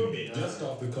called E, Green bro. Bay, just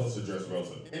off the coast of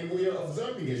Dressrosa. And we are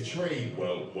observing a trade,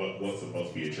 well, what's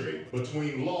supposed to be a trade,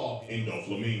 between Law and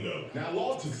DOFLAMINGO. Now,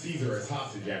 Law took Caesar as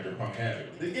hostage after Punk had him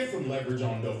to get some leverage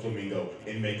on DOFLAMINGO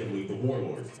and make him lead the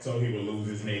warlords, so he would lose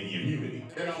his Navy immunity.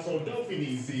 And also, Dofi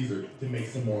needs Caesar to make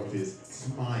some more of his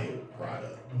smile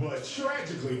product. But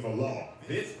tragically for Law,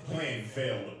 this plan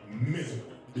failed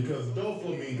miserably. Because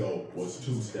DOFLAMINGO was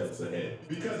 2 steps ahead.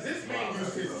 Because this man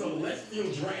used his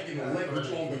celestial dragon leverage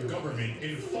on the government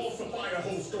and falsified a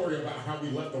whole story about how we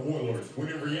left the warlords, when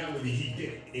in reality he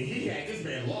didn't. And he had this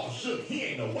man Law shook. He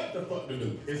ain't know what the fuck to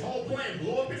do. His whole plan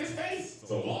blew up in his face.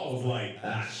 So Law was like,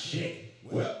 ah shit.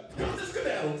 Well, got the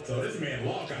skedaddle. So this man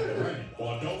Law got to running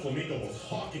while DOFLAMINGO was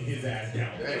hawking his ass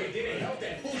down. And it didn't help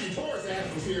that Fuji Taurus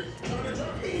ass was here trying to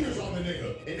drop meteors on the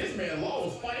nigga. And this man Law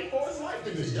was fighting for his life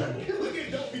in this jungle. Look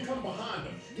at Dofi come behind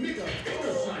him. Nigga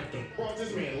finger sniped him. Brought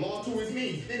this man Law to his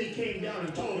knees. Then he came down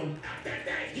and told him,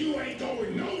 you ain't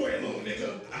going nowhere, little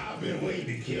nigga. I've been waiting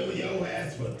to kill your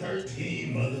ass for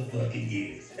 13 motherfucking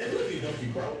years. And look at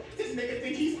Dofi, bro. This nigga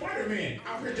think he's Spider-Man.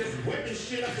 Out here just whipping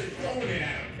shit up and throwing it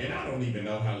at him. And I don't even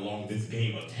know how long this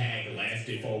game of tag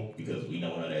lasted for, because we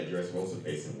know how that Dressrosa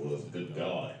pacing was. Good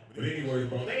God. But anyways,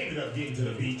 bro, they ended up getting to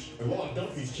the beach, and while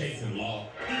Dofi's chasing Law,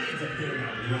 he ends up hearing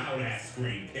a loud-ass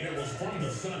scream, and it was from the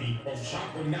Sonny, from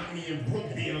Chopper, Nami, and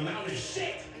Brooke being loud as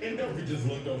shit. And Dofi just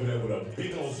looked over there with a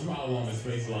big old smile on his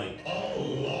face like, oh,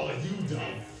 Lord, you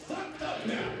done fucked up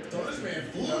now. So this man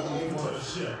flew over to the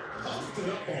ship, hopped it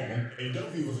up on him, and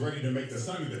Dofi was ready to make the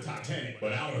Sonny the Titanic.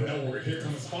 But out of nowhere, here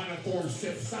comes Final Form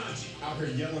Sip Sanji, out here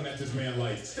yelling at this man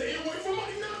like, stay away from my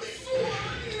Nami Swan!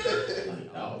 Like,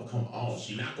 oh, come on,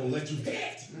 she not gonna let you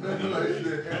hit.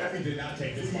 Dofi did not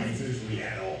take this fight seriously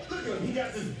at all. Look at him, he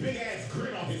got this big ass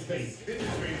grin on his face. Then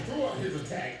this man threw out his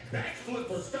attack, backflip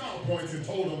for style points, and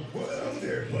told him, well,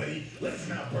 there, buddy, let's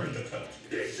not burn the coat.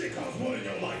 This shit costs more than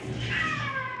your life.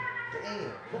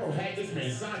 Bro had this man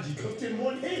Sanji cooked in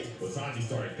 1 hit. But Sanji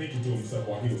started thinking to himself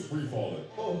while he was free falling,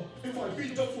 oh, if I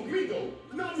beat DOFLAMINGO,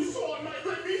 Nami Swan might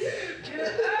let me hit.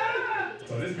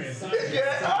 So this man Sanji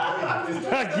Get up! But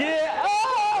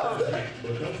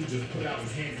Dofi just put out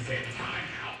his hand and said, time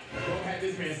out. Bro had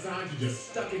this man Sanji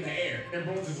just stuck in the air. And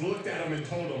bro just looked at him and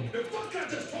told him, the fuck I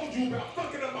just told you about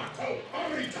fucking up my coat? I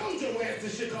already told your ass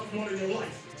this shit costs more than your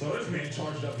life. So this man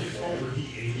charged up his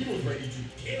overheat and he was ready to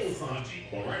kill Sanji.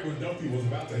 But right when Dofi was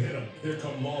about to hit him, here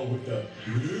come Law with the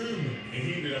and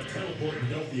he ended up teleporting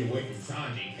Dofi away from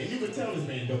Sanji. And you could tell this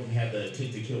man Dofi had the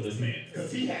intent to kill this man,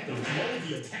 because he had to blow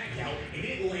the attack out and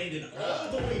it landed all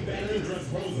the way back in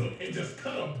Dressrosa and just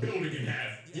cut a building in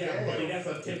half. Yeah, buddy, that's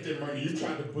attempted murder. You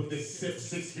tried to put this sip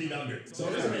 6 feet under. So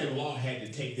this man Law had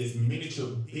to take this miniature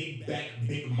big back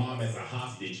Big Mom as a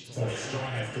hostage so his straw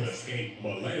ass could escape.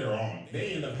 But later on,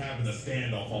 they end up having a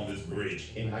standoff on this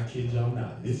bridge. And I kid y'all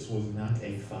not, this was not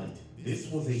a fight. This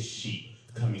was a sheep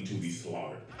coming to be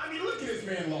slaughtered. I mean, look at this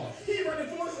man Law. He running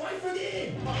for his life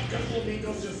again.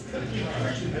 DOFLAMINGO's just cutting him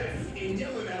preaching ass and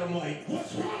yelling at him like,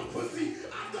 what's wrong, pussy?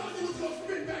 I thought you was gonna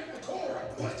spin back the Cora,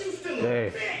 but you still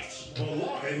Hey. bitch! But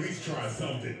Law at least tried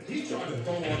something. He tried to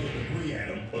throw all the debris at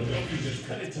him, but Duffy just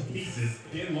cut it to pieces.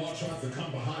 Then Law tries to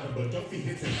come behind him, but Duffy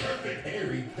hits a perfect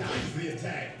parry, dodges the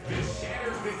attack, then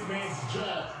shatters this man's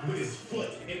jaw with his foot,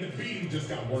 and the beating just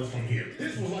got worse from here.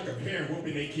 This was like a parent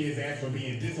whooping their kid's ass for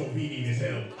being disobedient as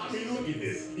hell. I mean, look at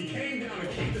this. He came down and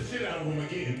kicked the shit out of him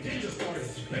again, then just started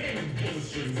spamming bullet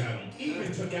strings at him.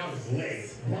 Even took out his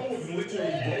legs. Bro was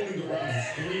literally rolling around and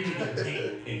screaming in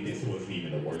pain. And this wasn't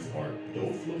even the worst part.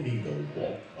 DOFLAMINGO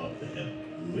walked up to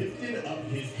him, lifted up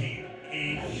his hand,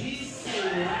 and he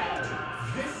slapped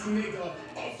this nigga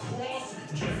across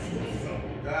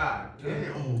Dressrosa. God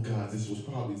damn. Oh God, this was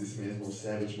probably this man's most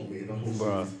savage moment in the whole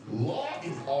Bruh. series. Law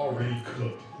is already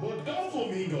cooked, but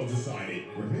DOFLAMINGO decided,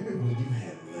 remember when you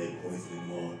had leg poisoning,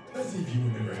 Law? Let's see if you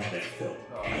remember how that felt.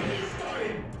 And he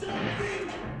started dumping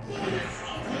bullets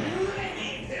of lead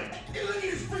in him. And look at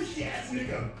this freaky ass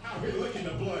nigga out here licking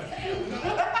the blood. Hell no.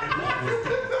 And Law was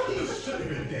dead. He should have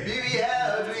been dead.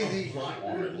 The plot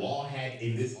where Law had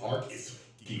in this arc is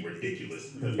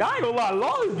ridiculous. I ain't gonna lie,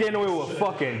 Law is getting away with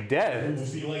fucking death. We'll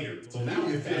see later. So now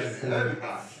we fast forward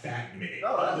a fat minute.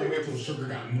 All the way until Sugar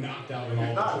got knocked out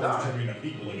and all the toys turning to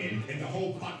people again. And the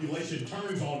whole population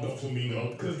turns on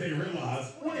DOFLAMINGO because they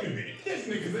realize, wait a minute, this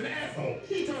nigga's an asshole.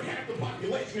 He turned half the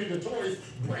population into toys,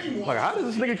 brainwashed. Like, how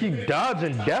does this nigga keep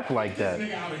dodging death like that? This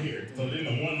nigga out of here. So then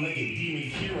the one-legged demon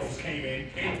heroes came in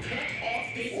and cut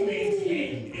off this man's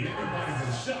head. And everybody's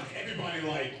in shock. Everybody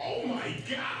like, oh my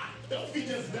God. Duffy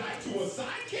just died to a side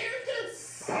character?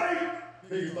 Psych!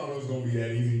 Niggas thought it was gonna be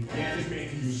that easy. Yeah, this man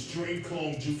can use string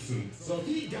clone jutsu. So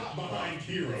he got behind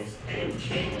Heroes and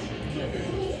kicked the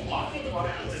roof off of the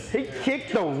palace. He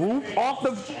kicked the roof off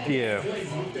the... Yeah.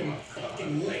 With them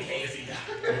fucking leg hands he got.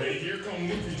 But here come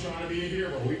Luffy trying to be a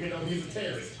hero, even though he's a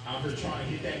terrorist. Out here trying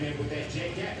to hit that man with that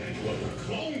Cjdachamp. But the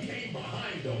clone came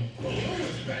behind him, blew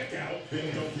his back out.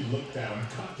 Then Duffy looked down,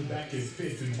 cocked back his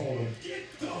fist and told him,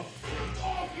 get the fuck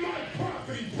off my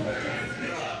property, broke-ass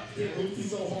nigga. Hit Luffy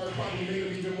so hard, probably made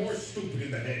him even more stupid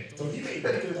in the head. So he made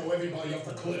Peter throw everybody off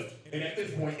the cliff. And at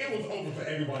this point, it was over for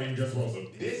everybody in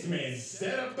Dressrosa. This man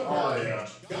set up the barcade,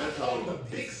 got on the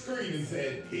big screen and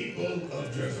said, people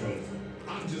of Dressrosa,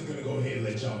 I'm just gonna go ahead and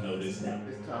let y'all know this now.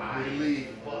 Time for you to leave.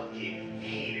 Fucking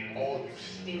hated all you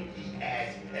stinky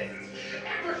ass peasants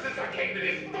ever since I came to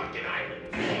this fucking island.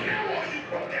 So now all you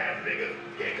broke ass niggas,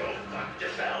 you go fuck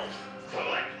yourselves. So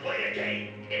let's play a game.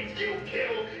 If you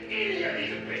kill any of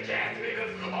these bitch ass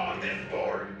niggas on this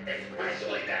board,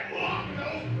 especially that long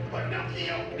nose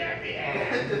Pinocchio nappy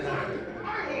ass,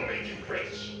 I will make you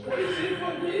rich. What is it,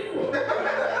 my name? You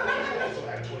also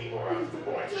have 24 hours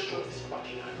before I destroy this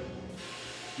fucking island.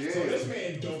 Yeah. So this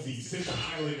man Duffy sent the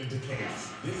island into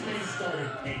chaos. This man started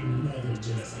another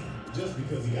genocide just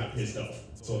because he got pissed off.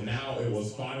 So now it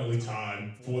was finally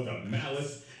time for the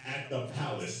Malice at the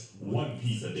Palace One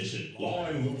Piece edition. Law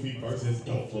and Luffy versus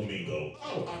DOFLAMINGO.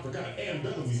 Oh, I forgot, and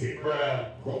Bellamy's here.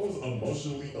 Bro was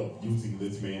emotionally abusing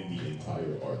this man the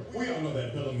entire arc. We all know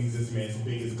that Bellamy's this man's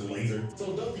biggest glazer,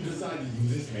 so Duffy decided to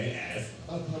use this man as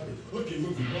a puppet. Look at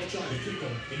Luffy, bro trying to kick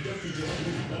him, and Duffy just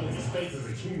used Bellamy's face as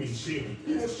a human shield.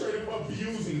 He was straight up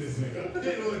abusing this nigga.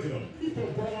 Then look at him. He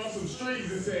put bro on some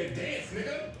strings and said, dance,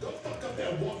 nigga. Go fuck up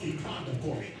that walking condom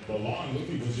for me. But Law and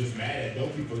Luffy was just mad at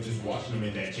Duffy for just watching him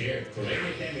in that chair. So they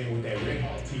hit that man with that Red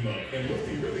Hawk team up. And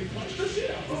Luffy really punched the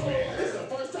shit out of this man. This is the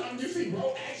first time you see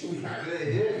bro actually hurt.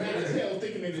 Mad as hell,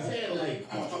 thinking in his head like,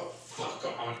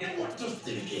 motherfucker, and what just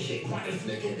didn't get hit by this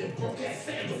nigga in them broke ass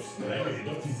sandals. So that man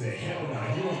Duffy said, hell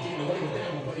nah, you ain't getting away with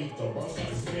that one, buddy. So bro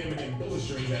started spamming them bullet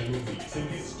strings at Luffy. Sent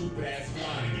his stupid ass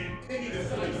flying again. Then he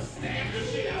decided to stab the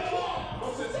shit out of Law.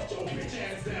 Bro said, sit your bitch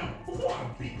ass down before I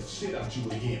beat the shit out you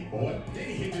again, boy. Then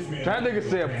he hit this man. That nigga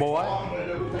said, boy.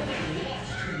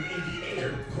 In the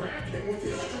air, grabbed him with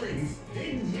his strings,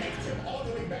 then yanked him all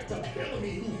the way back to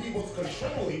Bellamy, who he was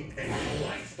controlling, and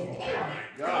sliced him. Oh my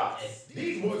God.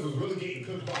 These boys was really getting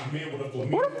cooked by a man with a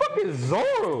flamingo. What the fuck is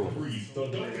Zoro? So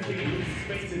Duffy kicked Luffy's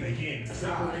face in again,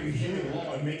 separating him and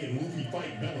Law and making Luffy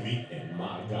fight Bellamy. And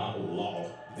my God, Law.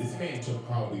 This man took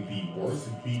probably the worst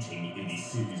beating in these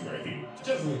series right here.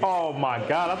 Just look. Oh my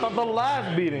God, I thought the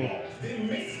last beating. Then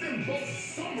makes them both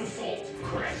somersaults,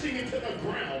 crashing into the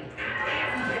ground.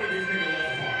 Everybody this nigga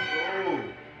Law's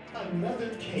heart. Another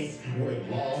case where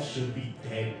Law should be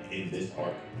dead in this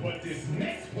arc. But this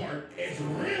next part is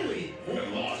really where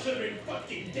Law should have been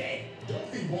fucking dead.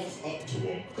 Duffy walks up to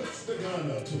him, puts the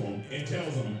gun up to him, and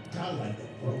tells him, I like the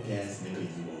broke ass nigga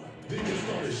you are. Then just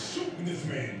started shooting this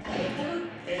man over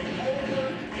and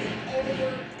over and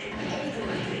over and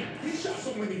over again. He shot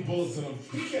so many bullets bullets in him.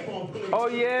 He kept on putting. Oh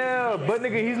yeah, but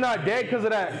nigga, he's not dead because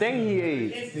of that thing he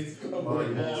ate. Instance of where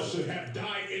Law should have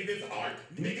died in this arc.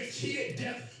 Nigga cheated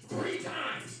death 3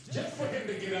 times just for him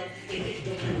to get up and hit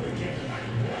Doflamingo again.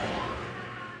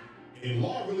 And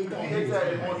Law really thought he was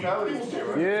immortality.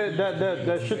 Yeah,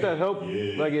 that shit that helped,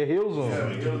 like it heals him.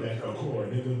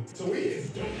 So he is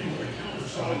Doflamingo with a counter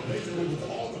shot, basically with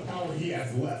all the power he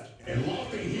has left. And Law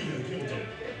think he done killed him.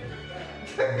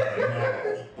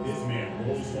 This man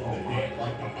rose from the dead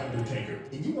like the Undertaker.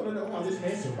 And you want to know how this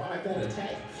man survived that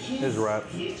attack? His rap.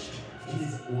 Hitched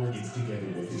his organs together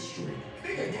with his string.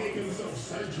 Nigga gave himself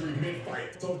surgery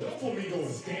mid-fight. So Doflamingo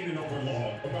is standing over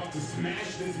Law, about to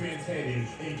smash this man's head in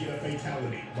and get a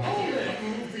fatality.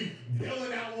 Luffy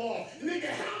bailing out Law. Nigga,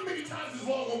 how many times is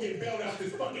Law gonna get bailed out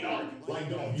this fucking arc? Like,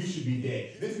 dog, you should be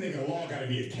dead. This nigga Law gotta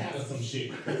be a cat or some shit.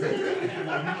 You gotta have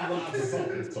like 9 lives or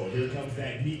something. So here comes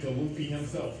that Nika Luffy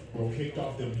himself. Bro kicked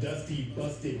off them dusty,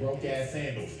 busted, broke-ass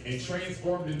sandals and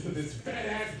transformed into this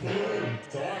fat-ass balloon.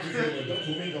 So obviously when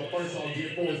Doflamingo first saw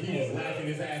Gear Force, he was laughing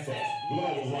his ass off.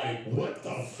 Blood was like, what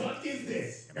the fuck is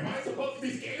this? Am I supposed to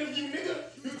be scared of you, nigga?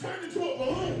 You turned into a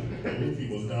balloon. Luffy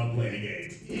was done playing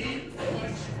games. He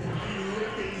punched the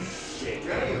living shit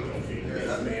out of Luffy.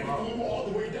 This man flew all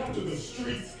the way down to the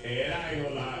streets. And I ain't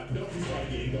gonna lie, Luffy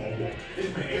started getting dog walked.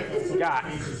 This man had some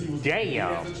pain since he was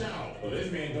as a child. But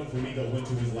this man Doflamingo went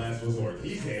to his last resort.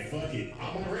 He said, fuck it,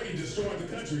 I'm already destroying the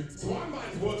country, so I might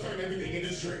as well turn everything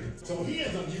into string. So he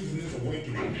ends up using this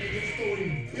awakening and just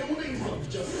throwing buildings of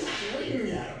just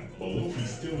swinging at him. But Luffy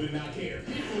still did not care.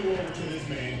 He flew over to this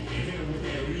man and hit him with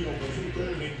that Rio bazooka,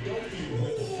 and Doflamingo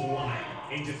went flying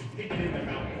and just hit him in the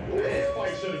mountain. This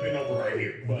fight should have been over right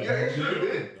here, but it should have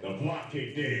been. The block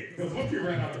kick did it. Because Luffy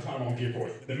ran out of time on Gear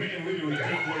Force. The man literally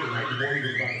deflated right before he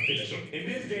was about to finish him. And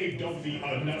this gave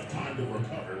Dofy enough time to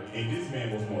recover, and this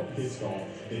man was more pissed off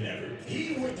than ever.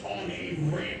 He went on a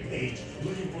rampage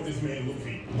looking for this man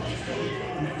Luffy.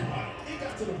 It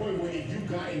got to the point where if you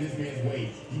got in this man's way,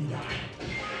 you died.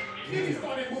 Then he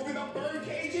started moving the bird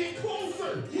cage in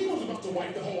closer. He was about to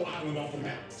wipe the whole island off the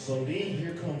map. So then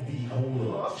here comes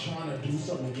Viola trying to do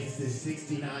something against this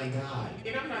 69 guy.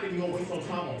 And I'm not even gonna waste no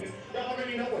time on this. Y'all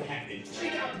already know what happened. She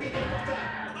got beat the fuck up.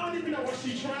 I don't even know why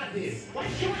she tried this. Like,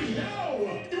 shorty,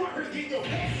 no! You want her to get your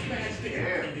head smashed in.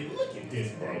 And look at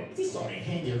this, bro. He started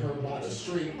hanging her by the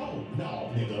string. Oh,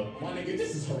 no, nigga. My nigga,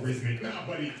 this is harassment. Nah,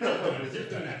 buddy. You're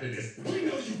done after this. We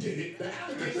know you did it. The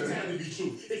allegations had to be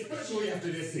true, especially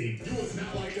after this scene. You was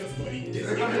not like us, buddy. This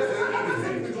is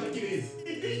exactly like it is.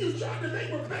 And then you tried to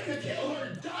make Rebecca kill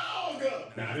her dog.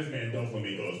 Nah, this man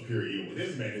Doflamingo is pure evil.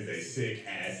 This man is a sick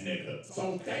ass nigga.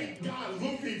 So thank God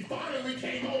Luffy finally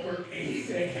came over and he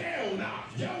said, hell nah,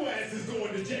 your ass is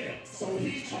going to jail. So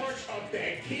he charged up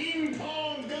that King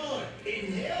Kong gun and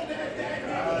yelled at that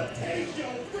nigga, take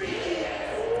your freaky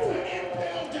ass to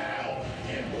impel down,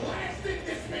 and blasted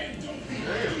this man Dofy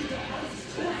into the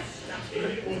earth's crust. And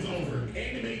it was over.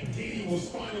 Anime Diddy was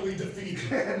finally defeated.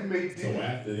 So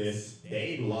after this,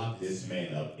 they locked this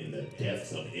man up in the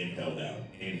depths of Impel Down.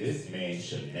 And this man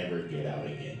should never get out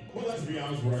again. Well, let's be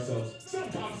honest with ourselves.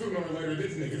 Sometime sooner or later,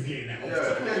 this nigga's getting out.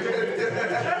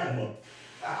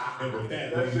 And with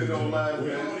that shit don't lie,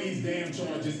 with all these damn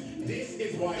charges, this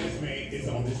is why this man is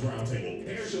on this round table.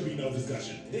 There should be no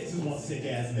discussion. This is one sick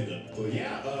ass nigga. So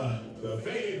yeah, the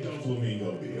faded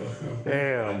Doflamingo deal.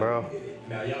 Damn, bro.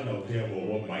 Now y'all know damn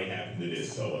well what might happen to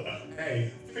this. So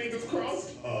hey, fingers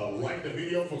crossed. Like the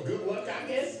video for good luck, I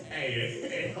guess.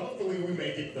 Hey, and hopefully we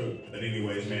make it through. But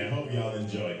anyways, man, hope y'all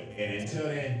enjoy. And until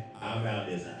then, I'm out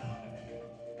this out.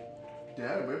 Damn,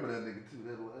 I remember that nigga too.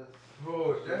 That last.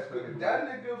 Oh, that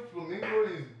nigga Flamingo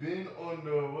has been on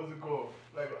the, what's it called?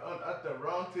 Like at the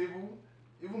round table,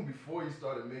 even before he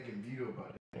started making video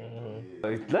about it.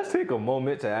 Like, let's take a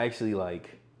moment to actually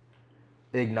like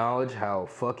acknowledge how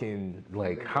fucking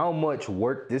like how much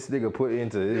work this nigga put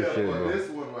into this shit, bro. This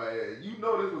one right here, you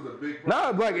know this was a big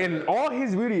problem. Nah, like in all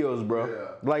his videos, bro. Yeah.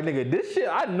 Like nigga, this shit,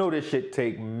 I know this shit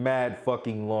take mad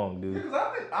fucking long, dude. Because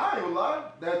I think, I ain't gonna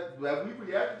lie, that we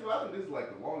reacted to, I think this is like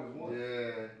the longest one.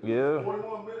 Yeah.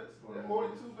 41 minutes,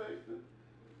 42 basically.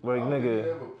 Like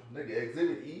nigga. Nigga,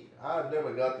 Exhibit E, I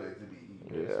never got to Exhibit E.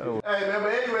 Yeah. Hey man,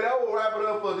 but anyway, that will wrap it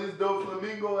up for this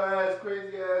Doflamingo ass,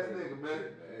 crazy ass nigga, man.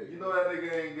 You know that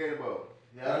nigga ain't getting about.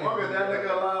 Yeah, as long as that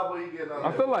nigga alive, but he getting out.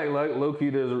 I feel like low key,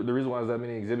 the reason why there's that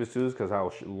many exhibits too is because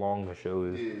how long the show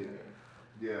is.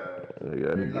 Yeah.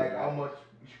 Like how much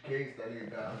case that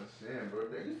nigga got on the sand, bro.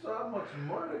 You saw how much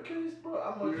murder case, bro.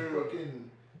 How much fucking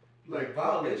like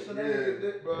violation.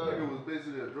 Yeah, bro. That nigga was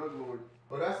basically a drug lord.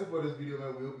 But that's it for this video,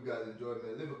 man. We hope you guys enjoyed,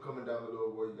 man. Leave a comment down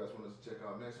below what you guys want us to check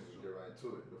out next, and we'll get right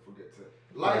into it. Don't forget to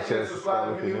like, share,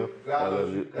 subscribe if you're new. God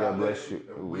loves you. God bless you.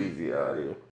 And we be out here.